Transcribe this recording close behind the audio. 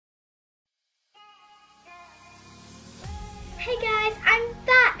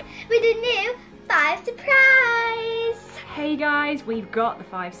the new 5 surprise. Hey guys, we've got the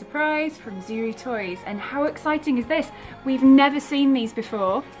 5 surprise from ZURU Toys, and how exciting is this? We've never seen these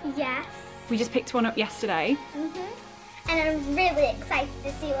before. Yes. We just picked one up yesterday. And I'm really excited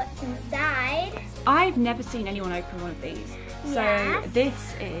to see what's inside. I've never seen anyone open one of these. So Yes.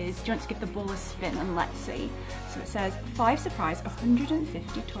 this is, do you want to give the ball a spin and let's see. So it says 5 surprise,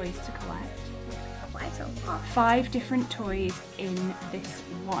 150 toys to collect. Quite a lot. 5 different toys in this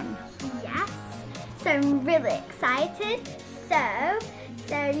one. Yes. So I'm really excited. So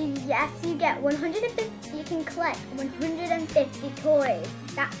yes, you get 150. You can collect 150 toys.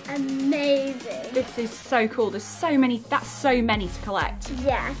 That's amazing. This is so cool. There's so many. That's so many to collect.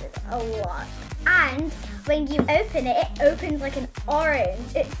 Yes, it's a lot. And when you open it, it opens like an orange.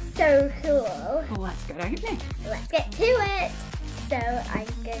 It's so cool. Well, let's get opening. Let's get to it. So I'm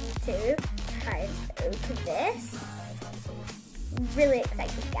going to try and open this. Really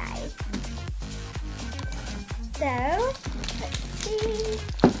excited, guys. So let's see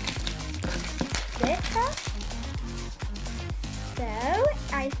this up. So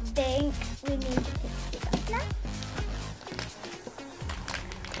I think we need to take this up now.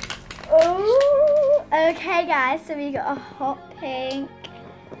 Oh, okay, guys. So we got a hot pink,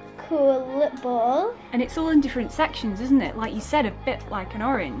 cool ball. And it's all in different sections, isn't it? Like you said, a bit like an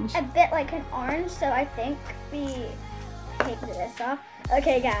orange. A bit like an orange. So I think we take this off.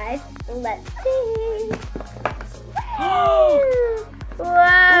 Okay, guys. Let's see. Whoa,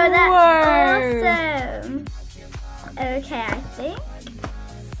 that's awesome. Okay, I think.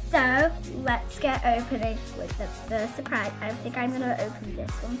 So let's get opening with the first surprise. I think I'm gonna open this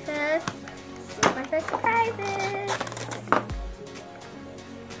one first. See what my first surprise is.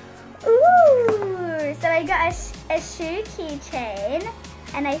 Ooh, so I got a shoe keychain,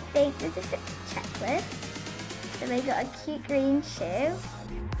 and I think this is a checklist. So I got a cute green shoe.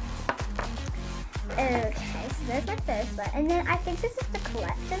 Okay, so there's my first one. And then I think this is the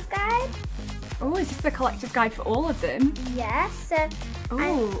collector's guide. Oh, is this the collector's guide for all of them? Yes, so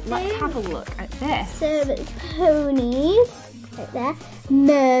Oh, let's have a look at this. So there's ponies, right there,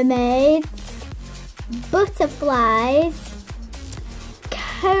 mermaids, butterflies,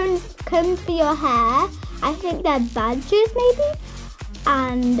 combs for your hair. I think they're badgers maybe,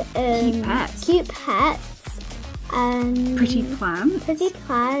 and cute pets. Pretty plants. Pretty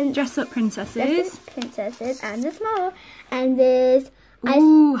plants. Dress up princesses. And there's more. And there's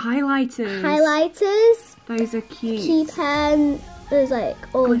highlighters. Highlighters. Those are cute. Key pens. There's like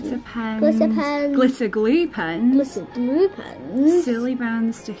all glitter pens. Glitter pens. Glitter glue pens. Glitter glue pens. Silly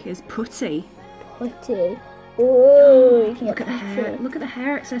band stickers. Putty. Putty. Oh, you can Look get at the hair. Look at the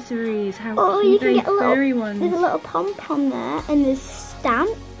hair accessories. How you cute can they get a furry little, ones. There's a little pom-pom there, and there's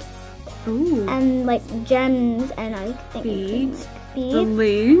stamps. Ooh. And like gems, and I think Beads. Beads.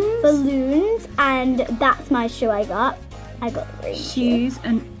 Balloons. And that's my shoe I got. I got the green shoes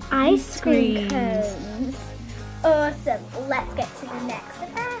and ice cream cones. Awesome. Let's get to the next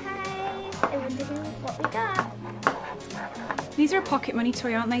surprise. I wonder what we got. These are a pocket money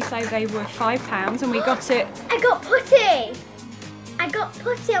toy, aren't they? So they were £5 and we got it. I got putty. I got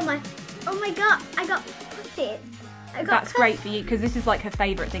putty on my. Oh my god! I got putty. That's great for you because this is like her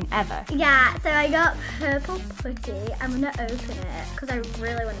favourite thing ever. Yeah, so I got purple putty. I'm gonna open it because I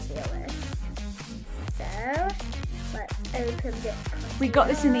really want to feel this. So let's open this. We got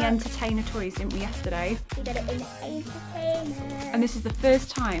this in the Entertainer Toys, didn't we, yesterday? We got it in the Entertainer. And this is the first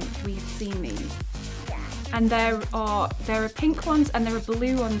time we've seen these. Yeah. And there are pink ones and there are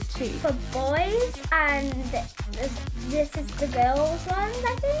blue ones too. For boys, and this is the girls' ones,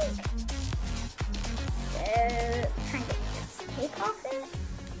 I think. So try and get this tape off it.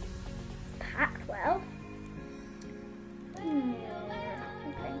 It's packed well. I'm going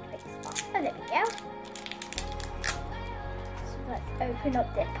to take this off. Oh, there we go. So let's open up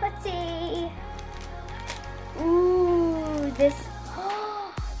the putty. Ooh, this.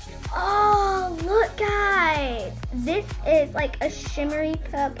 Oh, look, guys. This is like a shimmery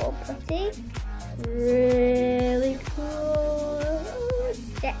purple putty. Really cool.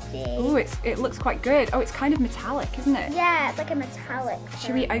 Stretchy. Oh, it looks quite good. Oh, it's kind of metallic, isn't it? Yeah, it's like a metallic.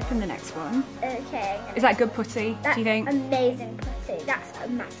 Should we open the next one? Okay. Is that good putty, do you think? Amazing putty. That's a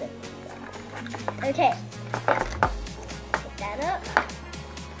massive. Okay. Pick that up.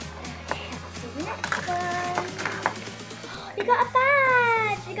 Okay, let's see the next one. We got a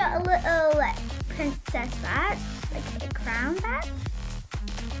badge. We got a little like princess badge, like a crown badge.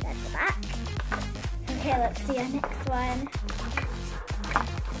 That's the back. Okay, let's see our next one.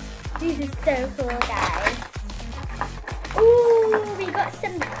 These are so cool, guys. Ooh, we got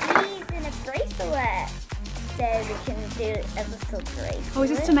some beads and a bracelet. so we can do a little bracelet. Oh,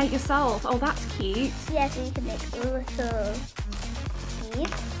 is this to make yourself? Oh, that's cute. Yeah, so you can make little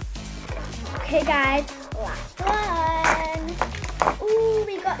beads. Okay guys, last one. Ooh,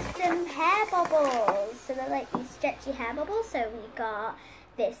 we got some hair bubbles. So they're like these stretchy hair bubbles. So we got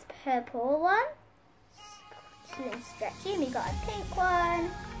this purple one, cute and stretchy, and we got a pink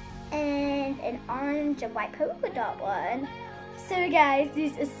one, and an orange and white polka dot one. So guys,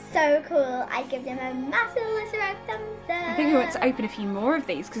 these are so cool. I give them a massive little thumbs up. I think we want to open a few more of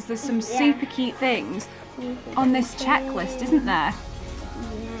these because there's some super cute things on this checklist, isn't there?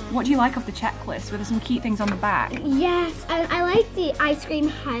 What do you like of the checklist? Were there some cute things on the back? Yes, I like the ice cream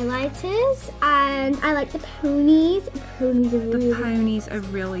highlighters, and I like the ponies. The Ponies are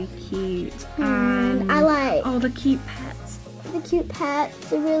really cute. And I like the cute pets. The cute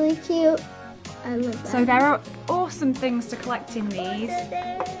pets are really cute. I love them. So there are awesome things to collect in these.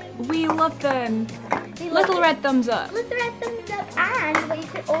 We love them. Little red thumbs up. Little red thumbs up. And what you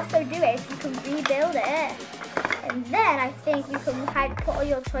could also do is you can rebuild it. And then I think you can put all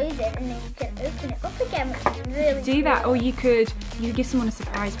your toys in, and then you can open it up again, which is really Do that, or you could give someone a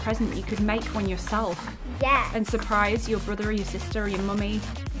surprise present. You could make one yourself. Yes. And surprise your brother or your sister or your mummy.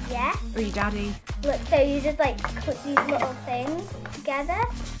 Yes. Or your daddy. Look, so you just like put these little things together,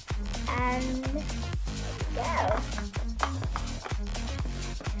 and there we go.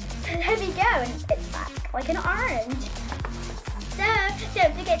 So there we go, and it's back like an orange. So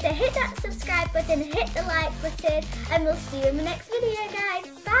don't forget to hit that subscribe button, hit the like button, and we'll see you in the next video, guys.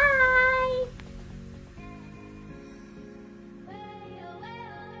 Bye!